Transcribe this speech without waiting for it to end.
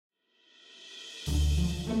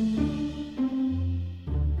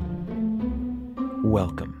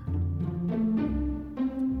Welcome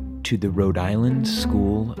to the Rhode Island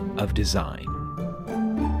School of Design.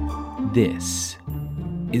 This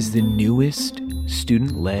is the newest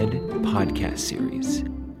student-led podcast series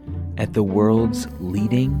at the world's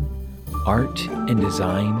leading art and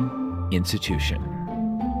design institution.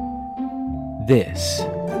 This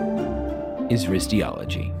is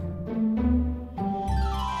RISDology.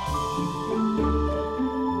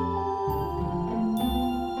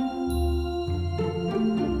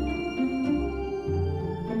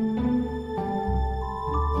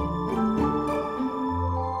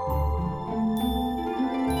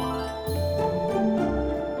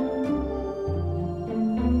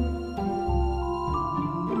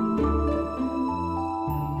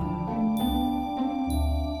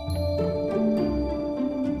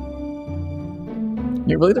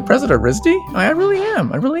 You're really the president of RISD? I really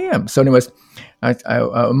am. So anyways,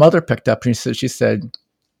 a mother picked up and she said,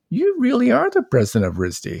 you really are the president of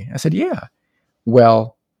RISD. I said, yeah.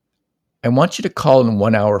 Well, I want you to call in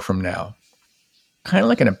 1 hour from now. Kind of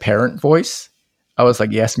like in a parent voice. I was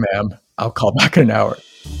like, yes, ma'am. I'll call back in an hour.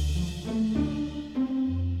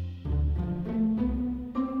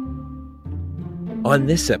 On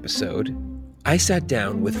this episode, I sat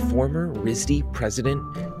down with former RISD president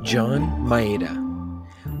John Maeda.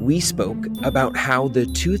 We spoke about how the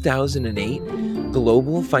 2008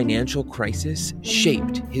 global financial crisis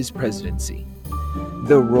shaped his presidency,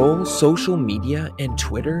 the role social media and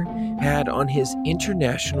Twitter had on his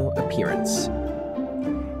international appearance,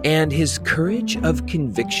 and his courage of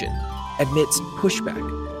conviction amidst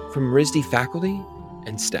pushback from RISD faculty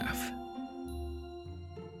and staff.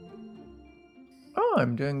 Oh,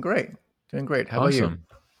 I'm doing great. How about you?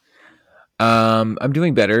 I'm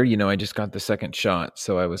doing better. You know, I just got the second shot,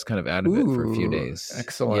 so I was kind of out of it for a few days.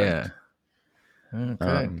 Excellent. Yeah.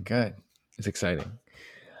 Good. It's exciting.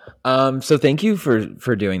 So thank you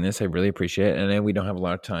for doing this. I really appreciate it. And I know we don't have a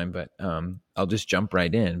lot of time, but I'll just jump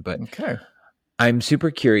right in. But okay. I'm super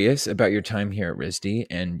curious about your time here at RISD.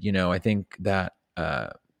 And, you know, I think that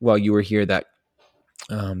while you were here, that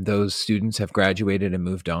those students have graduated and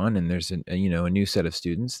moved on, and there's a new set of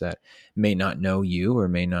students that may not know you or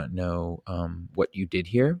may not know what you did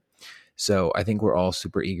here. So I think we're all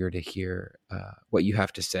super eager to hear what you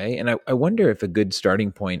have to say. And I wonder if a good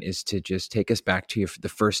starting point is to just take us back to the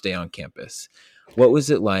first day on campus. What was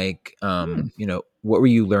it like? What were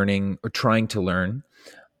you learning or trying to learn?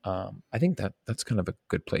 I think that's kind of a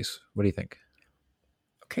good place. What do you think?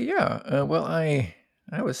 Okay, yeah. Well, I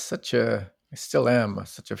still am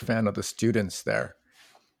such a fan of the students there.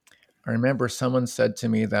 I remember someone said to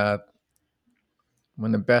me that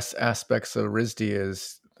one of the best aspects of RISD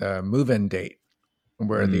is the move-in date,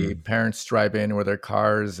 where the parents drive in with their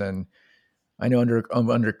cars. And I know under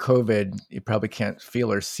COVID, you probably can't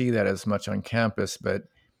feel or see that as much on campus, but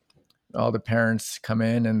all the parents come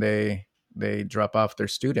in and they drop off their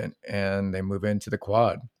student and they move into the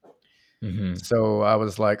quad. Mm-hmm. So I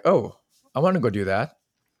was like, oh, I want to go do that.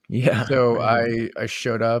 Yeah. So I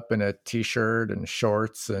showed up in a t-shirt and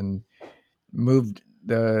shorts and moved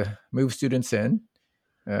students in,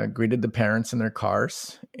 greeted the parents in their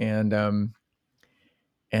cars, and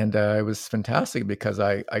it was fantastic because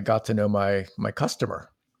I got to know my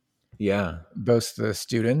customer. Yeah. Both the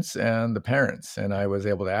students and the parents, and I was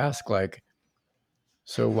able to ask, like,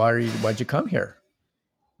 so why'd you come here?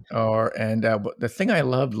 The thing I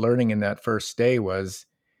loved learning in that first day was,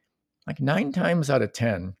 like, 9 times out of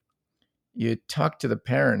 10, you talk to the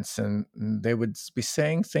parents and they would be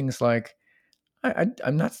saying things like,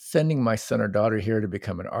 I'm not sending my son or daughter here to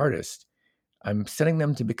become an artist. I'm sending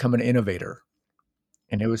them to become an innovator.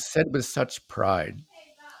 And it was said with such pride.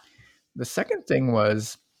 The second thing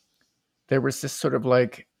was there was this sort of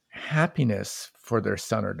like happiness for their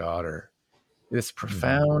son or daughter, this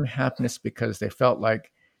profound happiness because they felt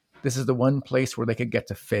like this is the one place where they could get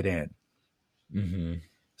to fit in. Mm-hmm.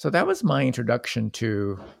 So that was my introduction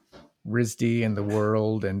to RISD and the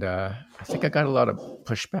world, and I think I got a lot of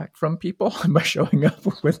pushback from people by showing up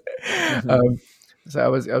with.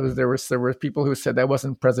 So there were people who said that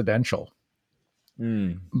wasn't presidential,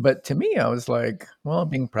 but to me, I was like, well,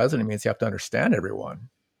 being president means you have to understand everyone.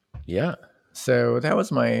 Yeah. So that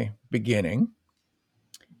was my beginning,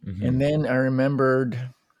 and then I remembered,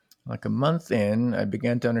 like a month in, I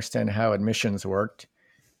began to understand how admissions worked.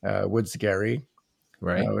 Woods Gary,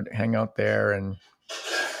 right? I would hang out there and.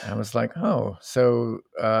 I was like, oh, so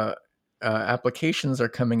applications are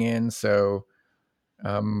coming in. So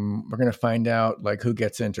we're going to find out like who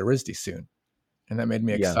gets into RISD soon. And that made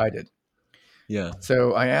me excited. Yeah.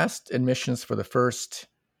 So I asked admissions for the first,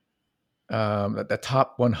 the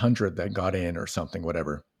top 100 that got in or something,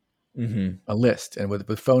 whatever. Hmm. a list and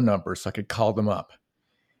with phone numbers so I could call them up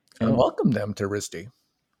and Oh, welcome them to RISD.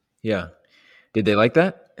 yeah. Did they like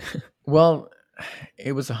that? Well,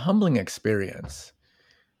 it was a humbling experience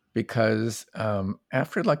because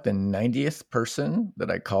after like the 90th person that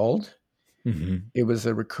I called, Hmm. it was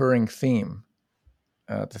a recurring theme.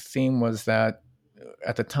 The theme was that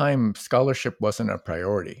at the time, scholarship wasn't a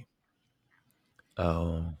priority.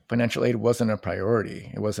 Oh, Financial aid wasn't a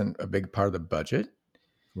priority. It wasn't a big part of the budget.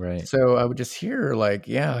 right. So I would just hear like,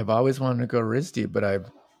 yeah, I've always wanted to go to RISD, but I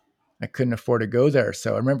couldn't afford to go there.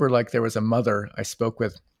 So I remember like there was a mother I spoke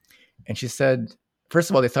with, and she said, first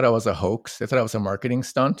of all, they thought I was a hoax. They thought I was a marketing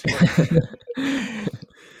stunt.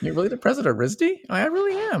 You're really the president of RISD? I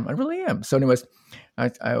really am. I really am. So, anyways,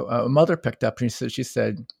 a mother picked up and she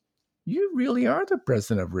said, "You really are the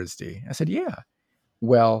president of RISD." I said, "Yeah."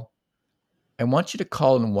 Well, I want you to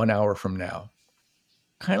call in 1 hour from now,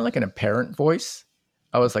 kind of like in a parent voice.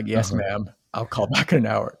 I was like, "Yes, Uh-huh. ma'am. I'll call back in an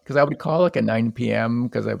hour." Because I would call like at 9 p.m.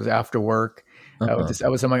 because I was after work. Uh-huh. I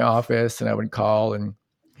was in my office and I would call. And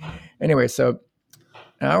anyway, so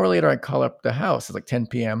an hour later, I call up the house. It's like 10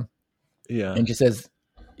 p.m. Yeah. And she says,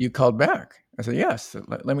 "You called back." I said, "Yes."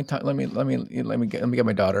 Let me talk. Let me get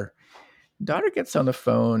my daughter. Daughter gets on the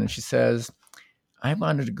phone and she says, "I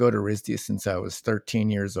wanted to go to RISD since I was 13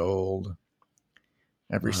 years old.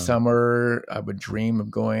 Every Wow. summer, I would dream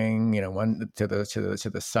of going, one to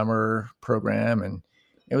the summer program, and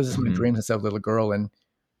it was just my Hmm. dream since I was a little girl.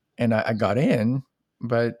 And I got in,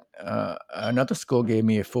 but another school gave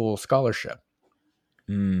me a full scholarship,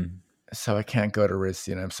 Mm. so I can't go to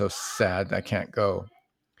RISD. I'm so sad I can't go."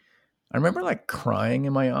 I remember like crying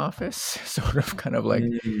in my office, sort of, kind of like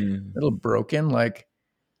Mm. a little broken, like,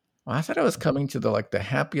 well, I thought I was coming to the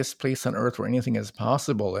happiest place on earth where anything is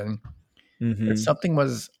possible, and but Hmm. something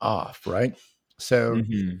was off, right? So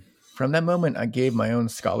Hmm. from that moment, I gave my own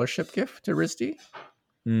scholarship gift to RISD,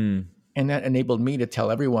 Mm. and that enabled me to tell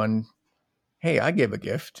everyone, "Hey, I gave a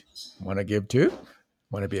gift. Want to give too?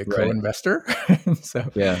 Want to be a Right. co-investor?" and so,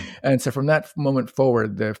 Yeah. and so from that moment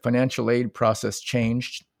forward, the financial aid process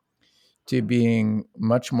changed to being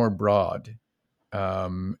much more broad,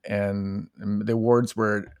 and the awards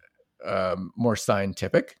were more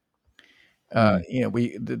scientific.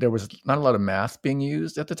 Mm. There was not a lot of math being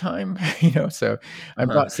used at the time, so I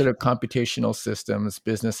Uh-huh. brought sort of computational systems,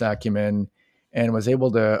 business acumen, and was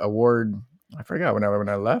able to award. I forgot when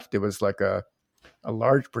I left, it was like a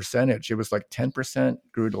large percentage. It was like 10%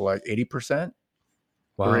 grew to like 80%.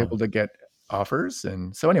 We were able Wow. to get offers,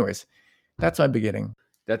 and so, anyways, that's my beginning.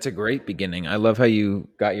 That's a great beginning. I love how you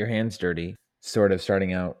got your hands dirty, sort of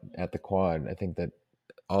starting out at the quad. I think that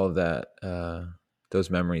all of that, those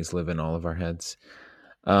memories live in all of our heads.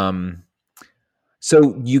 Um,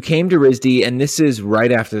 so you came to RISD, and this is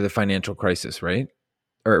right after the financial crisis, right?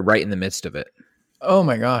 Or right in the midst of it. Oh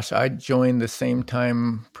my gosh, I joined the same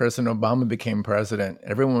time President Obama became president.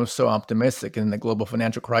 Everyone was so optimistic, and the global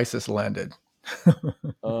financial crisis landed.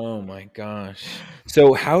 Oh my gosh.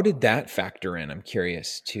 So how did that factor in? I'm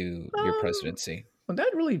curious to your Um, presidency. well,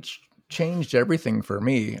 that really changed everything for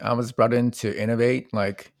me. I was brought in to innovate.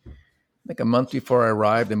 Like a month before I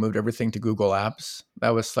arrived, they moved everything to Google Apps.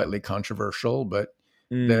 That was slightly controversial, but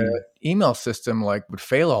the Mm. email system like would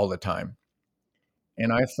fail all the time.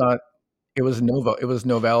 And I thought it was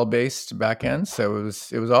Novell based backend, so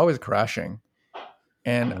it was always crashing.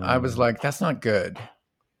 And I was Um, like, that's not good.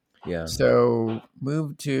 yeah. So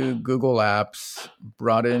moved to Google Apps,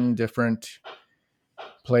 brought in different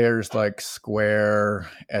players like Square,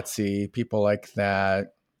 Etsy, people like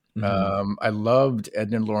that. Hmm. I loved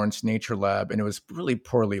Edna Lawrence Nature Lab, and it was really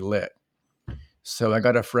poorly lit. So I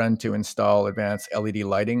got a friend to install advanced LED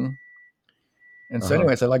lighting. And so, Uh-huh.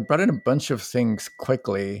 anyways, I like brought in a bunch of things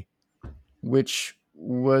quickly, which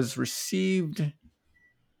was received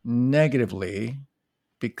negatively Mm.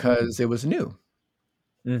 because it was new.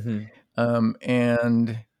 Hmm.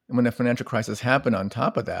 And when the financial crisis happened on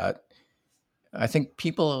top of that, I think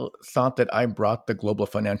people thought that I brought the global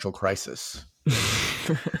financial crisis.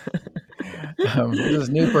 Here's this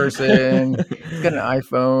new person. He's got an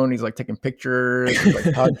iPhone. He's like taking pictures. He's like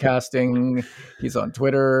podcasting. He's on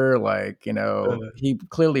Twitter. He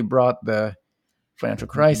clearly brought the financial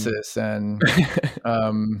Mhm. crisis. And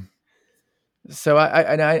um, so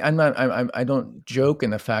I'm not. I don't joke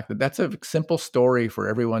in the fact that that's a simple story for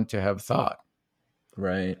everyone to have thought.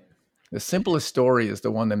 Right. The simplest story is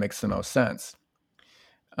the one that makes the most sense.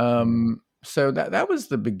 Mm. So that was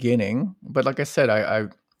the beginning. But like I said,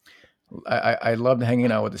 I loved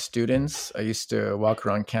hanging out with the students. I used to walk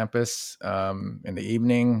around campus in the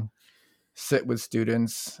evening, sit with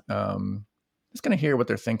students, just kind of hear what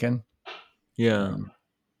they're thinking. Yeah. Um,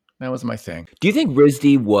 That was my thing. Do you think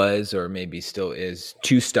RISD was, or maybe still is,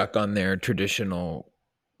 too stuck on their traditional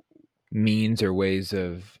means or ways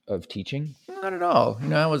of teaching? Not at all.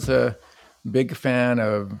 I was a big fan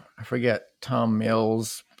of, I forget, Tom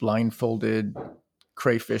Mills' blindfolded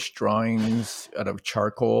crayfish drawings out of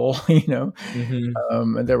charcoal.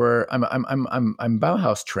 Mm-hmm. And there were. I'm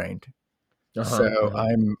Bauhaus trained, so Uh-huh.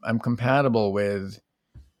 Uh-huh. I'm compatible with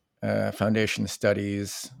foundation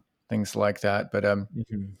studies, things like that.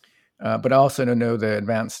 Mm-hmm. But I also know the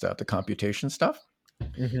advanced stuff, the computation stuff.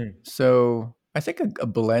 Mm-hmm. So I think a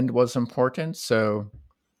blend was important. So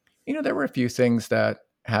there were a few things that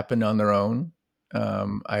happened on their own.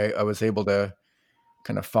 I was able to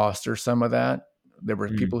kind of foster some of that. There were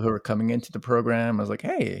Mm. people who were coming into the program. I was like,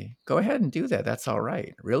 hey, go ahead and do that. That's all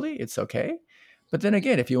right. Really? It's okay. But then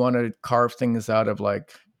again, if you want to carve things out of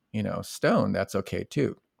like, stone, that's okay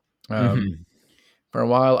too. Um, Mm-hmm. for a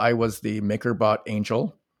while, I was the MakerBot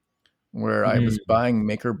angel, where I was Mm. buying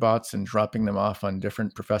MakerBots and dropping them off on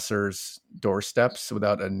different professors' doorsteps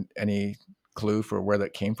without any clue for where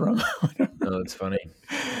that came from. Oh, that's funny.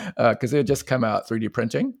 Because it had just come out 3D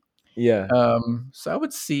printing. Yeah. So I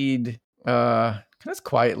would seed, kind of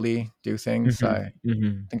quietly do things. Mm-hmm. I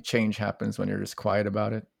Mm-hmm. think change happens when you're just quiet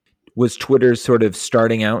about it. Was Twitter sort of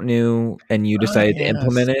starting out new and you Ah, decided to yes.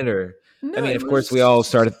 implement it? Or, I No, mean, it of course, we all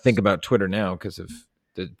started to think was. about Twitter now because of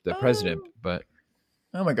the president, Um, but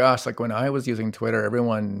oh my gosh! Like when I was using Twitter,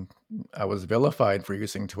 I was vilified for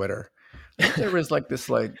using Twitter. I think there was like this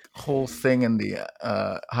like whole thing in the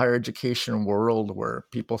higher education world where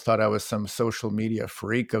people thought I was some social media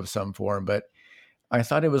freak of some form, but I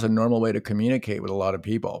thought it was a normal way to communicate with a lot of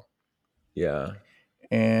people. yeah.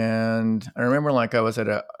 And I remember like I was at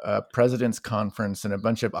a president's conference and a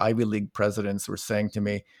bunch of Ivy League presidents were saying to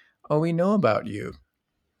me, "Oh, we know about you."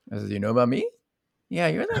 I said, "You know about me?" "Yeah,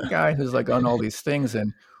 you're that guy who's like on all these things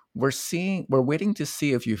and we're waiting to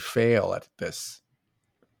see if you fail at this."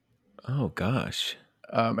 Oh gosh.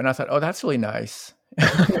 And I thought, "Oh, that's really nice."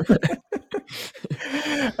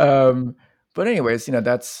 um, but anyways,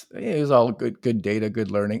 it was all good data,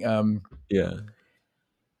 good learning. Yeah.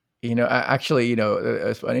 Actually,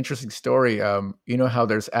 an interesting story. You know how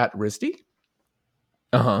there's at RISD?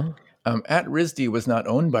 Uh-huh. At RISD was not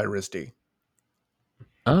owned by RISD.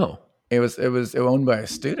 Oh. It was owned by a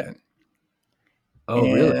student. Oh,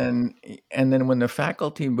 really? And then when the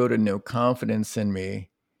faculty voted no confidence in me,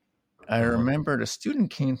 I Uh-huh. remember the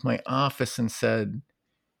student came to my office and said,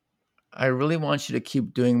 "I really want you to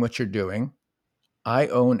keep doing what you're doing. I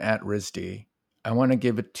own at RISD. I want to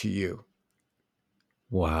give it to you."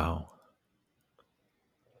 Wow.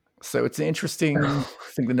 So it's an interesting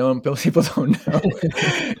thing to know, and most people don't know.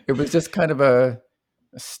 It was just kind of a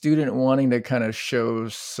student wanting to kind of show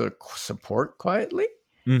support quietly.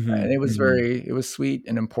 And Mhm. Mhm. it was sweet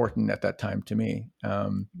and important at that time to me. So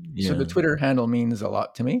the Yeah. Twitter handle means a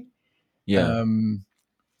lot to me. Yeah. Um,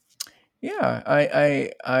 yeah,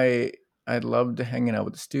 I loved hanging out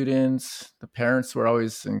with the students. The parents were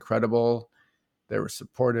always incredible. They were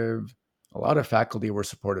supportive. A lot of faculty were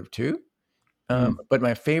supportive too. Mm. But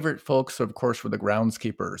my favorite folks, of course, were the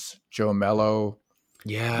groundskeepers. Joe Mello,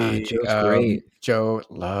 Yeah, Joe's great. Joe,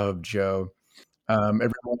 loved Joe.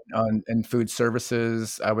 Everyone on in food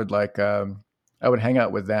services, I would hang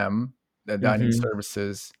out with them, the dining Mhm.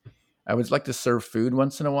 services. I would like to serve food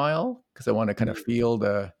once in a while because I want to kind of Mm. feel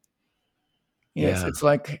the, Yeah. it's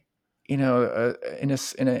like, in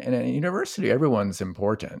a university, everyone's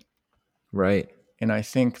important. Right. And I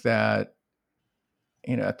think that,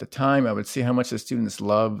 at the time I would see how much the students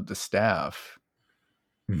loved the staff.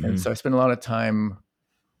 And Mhm. so I spent a lot of time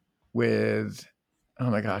with, oh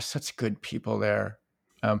my gosh, such good people there.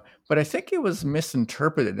 But I think it was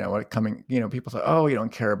misinterpreted now. When it coming, people thought, "Oh, you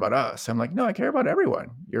don't care about us." I'm like, "No, I care about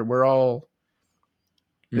everyone. We're all.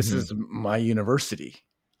 This is Mhm. my university.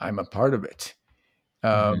 I'm a part of it." Mhm.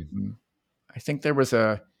 Um, I think there was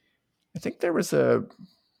a, I think there was a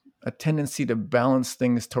tendency to balance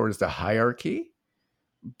things towards the hierarchy,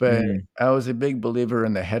 but Mm. I was a big believer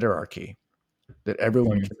in the heterarchy that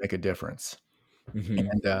everyone Mhm. can make a difference, Mhm.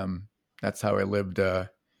 and that's how I lived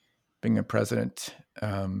being a president.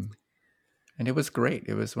 Um, and it was great.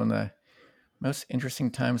 It was one of the most interesting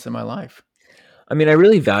times in my life. I mean, I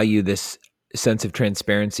really value this sense of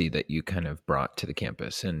transparency that you kind of brought to the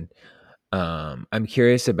campus, and I'm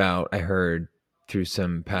curious about. I heard through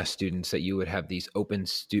some past students that you would have these open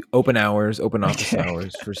hours, open office Okay.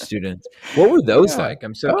 hours for students. What were those Yeah. like?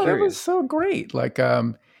 I'm so Oh, that was curious. so great. Like,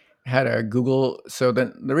 had a Google. So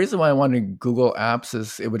the reason why I wanted Google Apps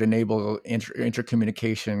is it would enable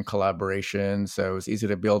intercommunication, collaboration. So it was easy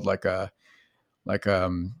to build like a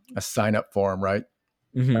sign up form, right?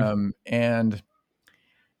 Mm-hmm. And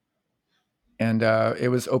it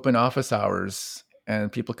was open office hours,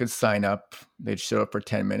 and people could sign up. They'd show up for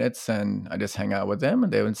 10 minutes, and I just hang out with them,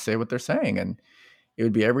 and they would say what they're saying. And it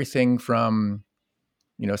would be everything from,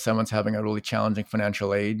 someone's having a really challenging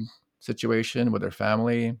financial aid situation with their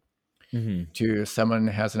family, Mm-hmm. to someone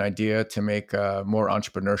has an idea to make more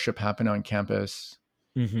entrepreneurship happen on campus,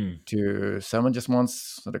 Mm-hmm. to someone just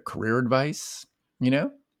wants sort of career advice, you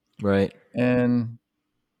know? Right. And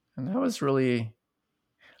that was really,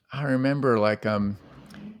 I remember like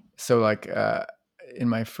so like in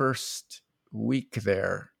my first week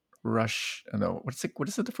there, Rush, no, what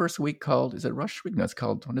is it the first week called? Is it Rush Week? No, it's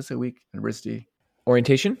called, what is the week at RISD?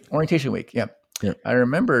 Orientation. Orientation week, yeah. Yeah. I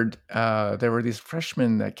remembered there were these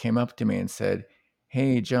freshmen that came up to me and said,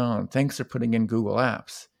 "Hey, John, thanks for putting in Google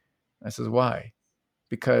Apps." I says, "Why?"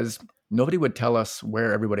 Because nobody would tell us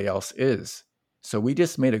where everybody else is. So we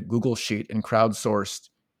just made a Google sheet and crowdsourced.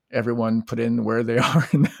 Everyone put in where they are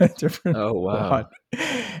in a different Oh spot. wow.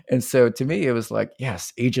 And so to me, it was like,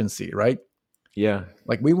 yes, agency, right? Yeah.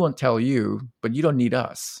 Like we won't tell you, but you don't need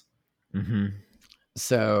us. Mm-hmm.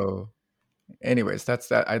 So anyways, that's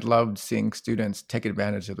that. I loved seeing students take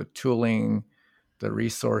advantage of the tooling, the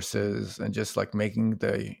resources, and just like making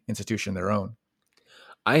the institution their own.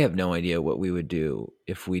 I have no idea what we would do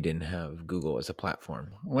if we didn't have Google as a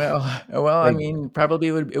platform. I Like, mean, probably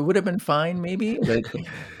it would have been fine, maybe, but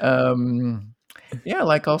um, yeah.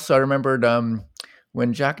 Like also, I remembered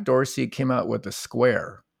when Jack Dorsey came out with the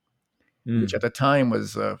Square, which at mm, the time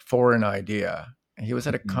was a foreign idea. And he was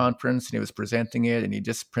at a mhm. conference and he was presenting it, and he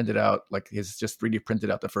just printed out like he's just 3D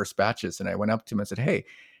printed out the first batches. And I went up to him and said, "Hey,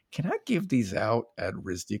 can I give these out at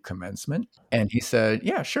RISD commencement?" And he said,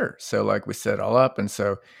 "Yeah, sure." So like we set it all up, and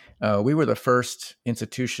so we were the first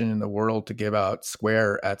institution in the world to give out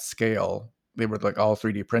Square at scale. They were like all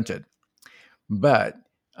 3D printed, but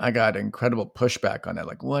I got incredible pushback on it.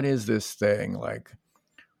 Like, what is this thing? Like,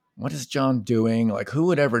 what is John doing? Like, who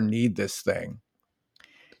would ever need this thing?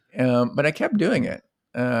 But I kept doing it.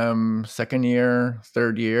 Second year,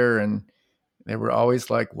 third year, and they were always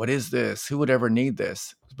like, "What is this? Who would ever need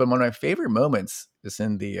this?" But one of my favorite moments is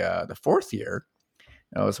in the fourth year.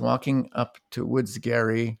 I was walking up to Woods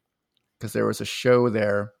Gary because there was a show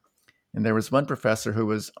there, and there was one professor who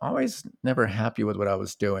was always never happy with what I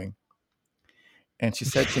was doing. And she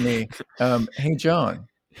said to me, "Hey, John."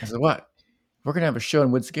 I said, "What?" "We're going to have a show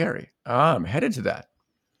in Woods Gary." "Ah, I'm headed to that.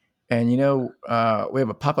 And we have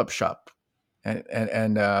a pop up shop, and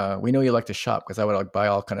we know you like to shop because I would like buy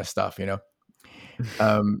all kind of stuff.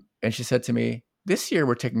 And she said to me, "This year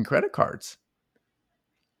we're taking credit cards."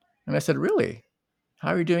 And I said, "Really?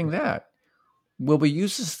 How are you doing that?" "Well, we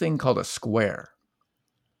use this thing called a Square."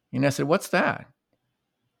 And I said, "What's that?"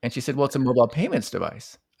 And she said, "Well, it's a mobile payments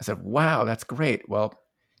device." I said, "Wow, that's great. Well,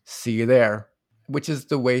 see you there," which is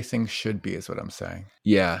the way things should be, is what I'm saying.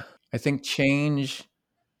 Yeah. I think change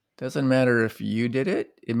doesn't matter if you did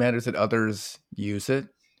it, it matters that others use it.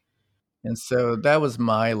 And so that was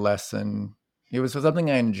my lesson. It was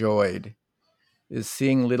something I enjoyed, is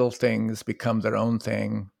seeing little things become their own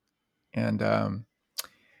thing. And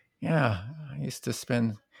yeah, I used to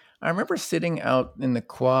spend, I remember sitting out in the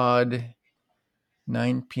quad,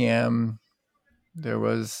 9 p.m. There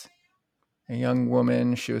was a young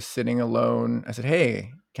woman. She was sitting alone. I said,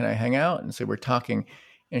 "Hey, can I hang out?" And so we're talking.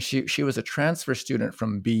 And she was a transfer student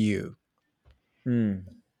from BU. Mm,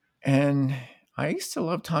 And I used to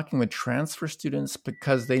love talking with transfer students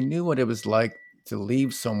because they knew what it was like to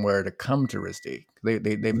leave somewhere to come to RISD. They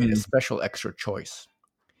made a mm, special extra choice.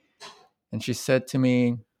 And she said to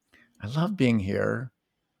me, "I love being here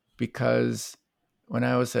because when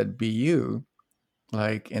I was at BU,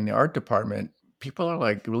 like in the art department, people are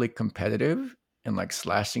like really competitive and like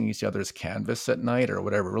slashing each other's canvas at night or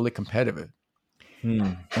whatever, really competitive."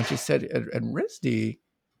 mm. And she said, at RISD,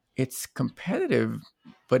 it's competitive,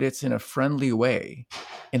 but it's in a friendly way.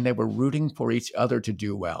 And they were rooting for each other to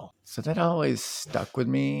do well. So that always stuck with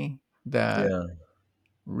me, that Yeah.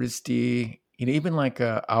 RISD, and even like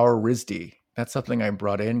our RISD, that's something I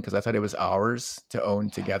brought in because I thought it was ours to own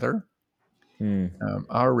together, Mm.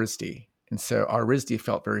 our RISD. And so our RISD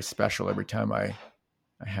felt very special every time I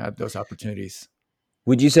had those opportunities.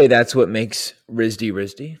 Would you say that's what makes RISD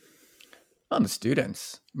RISD? On the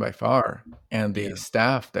students by far, and the Yeah.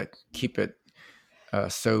 staff that keep it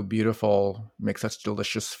so beautiful, make such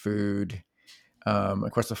delicious food.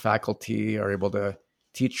 Of course, the faculty are able to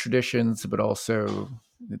teach traditions, but also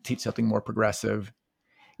teach something more progressive.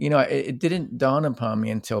 It didn't dawn upon me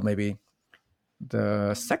until maybe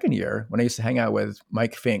the second year, when I used to hang out with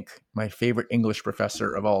Mike Fink, my favorite English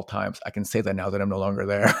professor of all times. I can say that now that I'm no longer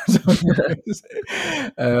there. So anyways,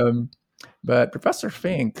 um, but Professor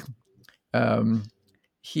Fink, um,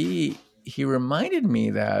 he reminded me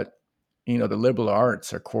that the liberal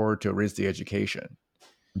arts are core to RISD education.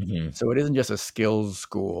 Hmm. So it isn't just a skills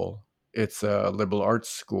school; it's a liberal arts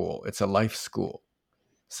school. It's a life school.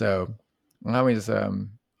 So I always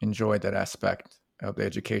enjoyed that aspect of the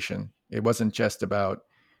education. It wasn't just about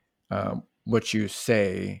what you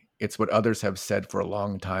say; it's what others have said for a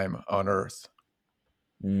long time on Earth.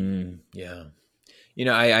 Yeah.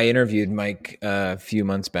 I interviewed Mike a few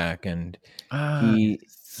months back, and Ah, he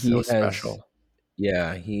so has, special.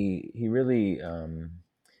 yeah, he really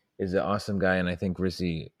is an awesome guy, and I think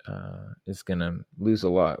Rizzi is gonna lose a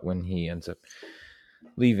lot when he ends up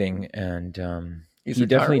leaving, and He's he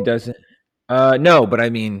definitely retiring. doesn't. No, but I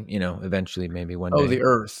mean, eventually, maybe one Oh, the day.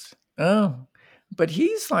 Earth. Oh, but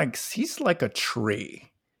he's like a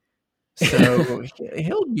tree, so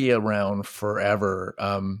he'll be around forever.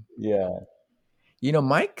 Yeah.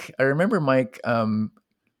 Mike. I remember Mike.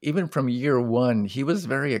 Even from year one, he was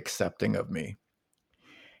very accepting of me.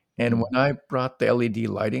 And Mm. when I brought the LED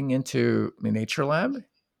lighting into the nature lab,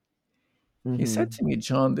 he said Mm-hmm. to me,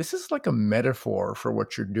 "John, this is like a metaphor for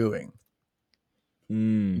what you're doing.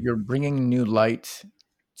 Mm. You're bringing new light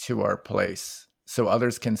to our place so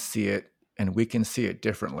others can see it and we can see it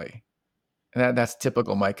differently." And that's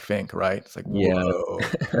typical Mike Fink, right? It's like, Yeah. whoa,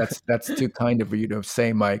 that's too kind of you to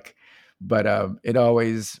say, Mike, but it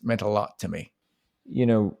always meant a lot to me. you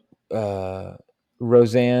know,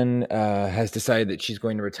 Roseanne has decided that she's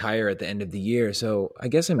going to retire at the end of the year. So I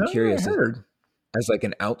guess I'm Oh, yeah, I curious, heard. as like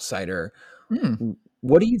an outsider, Hmm.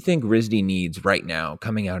 what do you think RISD needs right now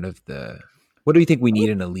coming out of the? What do you think we Oh, need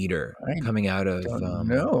in a leader I coming out of don't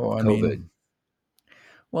know. I mean, COVID?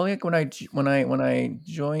 well, like when I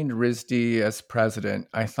joined RISD as president,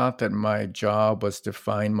 I thought that my job was to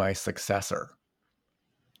find my successor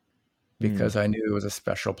Mm, because I knew it was a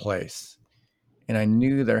special place. And I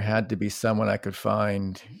knew there had to be someone I could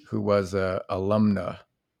find who was a alumna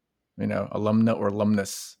or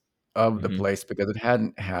alumnus of the hmm. place because it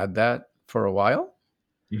hadn't had that for a while.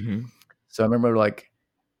 Hmm. So I remember like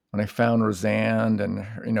when I found Roseanne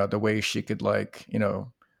and the way she could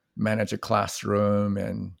manage a classroom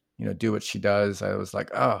and do what she does, I was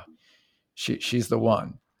like, oh, she's the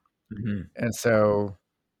one. Hmm. And so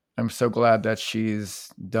I'm so glad that she's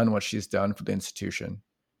done what she's done for the institution.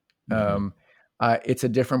 Hmm. Um, it's a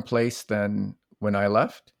different place than when I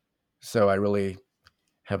left, so I really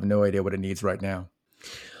have no idea what it needs right now.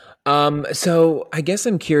 So I guess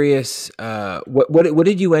I'm curious, what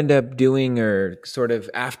did you end up doing, or sort of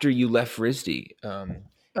after you left RISD, or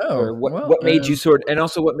Oh what well, what made you sort, and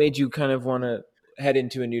also what made you kind of want to head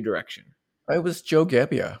into a new direction? I was Joe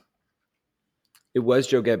Gebbia. It was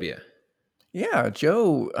Joe Gebbia. Yeah,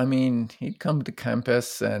 Joe. I mean, he'd come to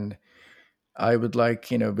campus, and I would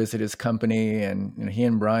visit his company, and he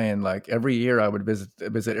and Brian every year I would visit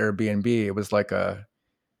Airbnb. It was like a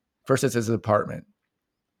first it's his apartment,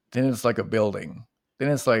 then it's like a building,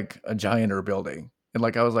 then it's like a gianter building. And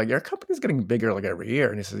I was like, your company's getting bigger like every year.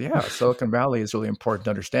 And he says, yeah, Silicon Valley is really important to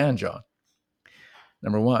understand, John.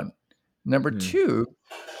 Number one. Number Hmm. two,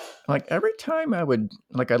 every time I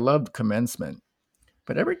loved commencement,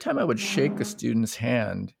 but every time I would shake a student's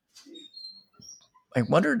hand, I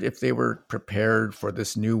wondered if they were prepared for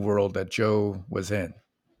this new world that Joe was in.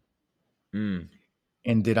 Mm.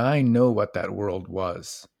 And did I know what that world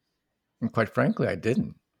was? And quite frankly, I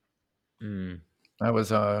didn't. Mm. I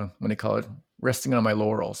was, what do you call it, resting on my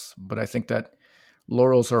laurels. But I think that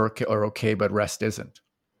laurels are okay, but rest isn't.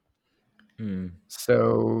 Mm.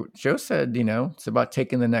 So Joe said, it's about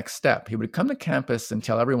taking the next step. He would come to campus and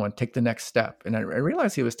tell everyone, take the next step. And I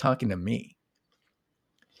realized he was talking to me.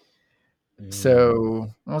 Mm. So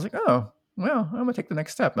I was like, oh, well, I'm going to take the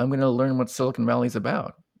next step. I'm going to learn what Silicon Valley is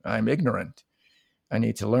about. I'm ignorant. I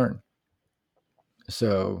need to learn.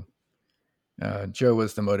 So Joe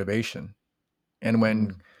was the motivation. And when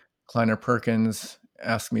Mm. Kleiner Perkins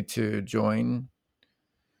asked me to join,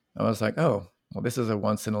 I was like, oh, well, this is a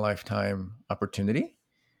once in a lifetime opportunity.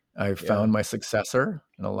 I've Yeah. found my successor,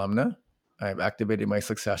 an alumna. I've activated my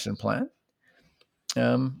succession plan.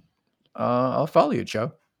 Um, I'll follow you,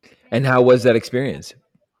 Joe. And how was that experience?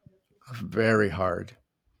 Very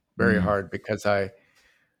Mm. hard because I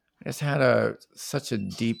just had such a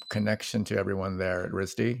deep connection to everyone there at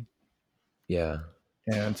RISD, Yeah.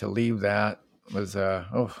 and to leave that was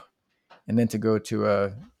and then to go to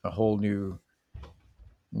a whole new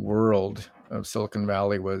world of Silicon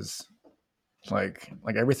Valley was like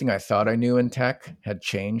everything I thought I knew in tech had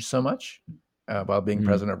changed so much. while being Mm.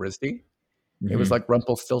 president of RISD. It was Hmm. like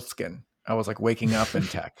Rumpelstiltskin. I was like waking up in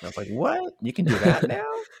tech. I was like, what? You can do that now?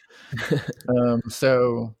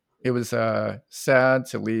 So it was sad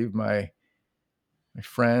to leave my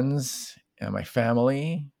friends and my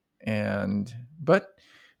family, but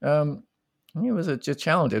um, it was a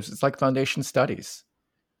challenge. It's like foundation studies.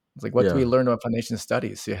 It's like, what do we Yeah. learn about foundation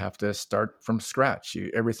studies? You have to start from scratch.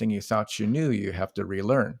 Everything you thought you knew, you have to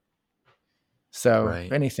relearn. So, if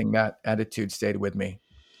Right. anything, that attitude stayed with me.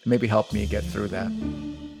 Maybe helped me get through that.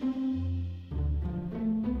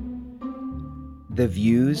 The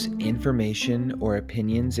views, information, or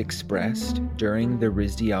opinions expressed during the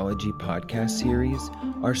RISDeology podcast series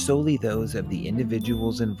are solely those of the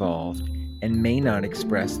individuals involved and may not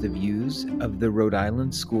express the views of the Rhode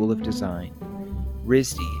Island School of Design.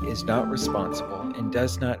 RISD is not responsible and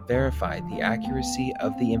does not verify the accuracy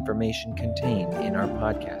of the information contained in our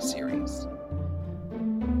podcast series.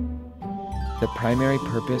 The primary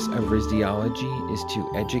purpose of RISDeology is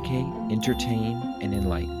to educate, entertain, and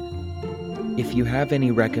enlighten. If you have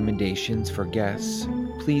any recommendations for guests,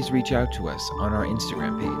 please reach out to us on our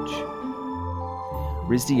Instagram page.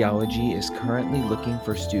 RISDeology is currently looking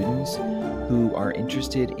for students who are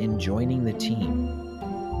interested in joining the team.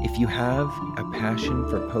 If you have a passion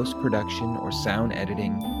for post-production or sound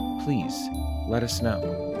editing, please let us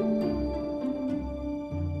know.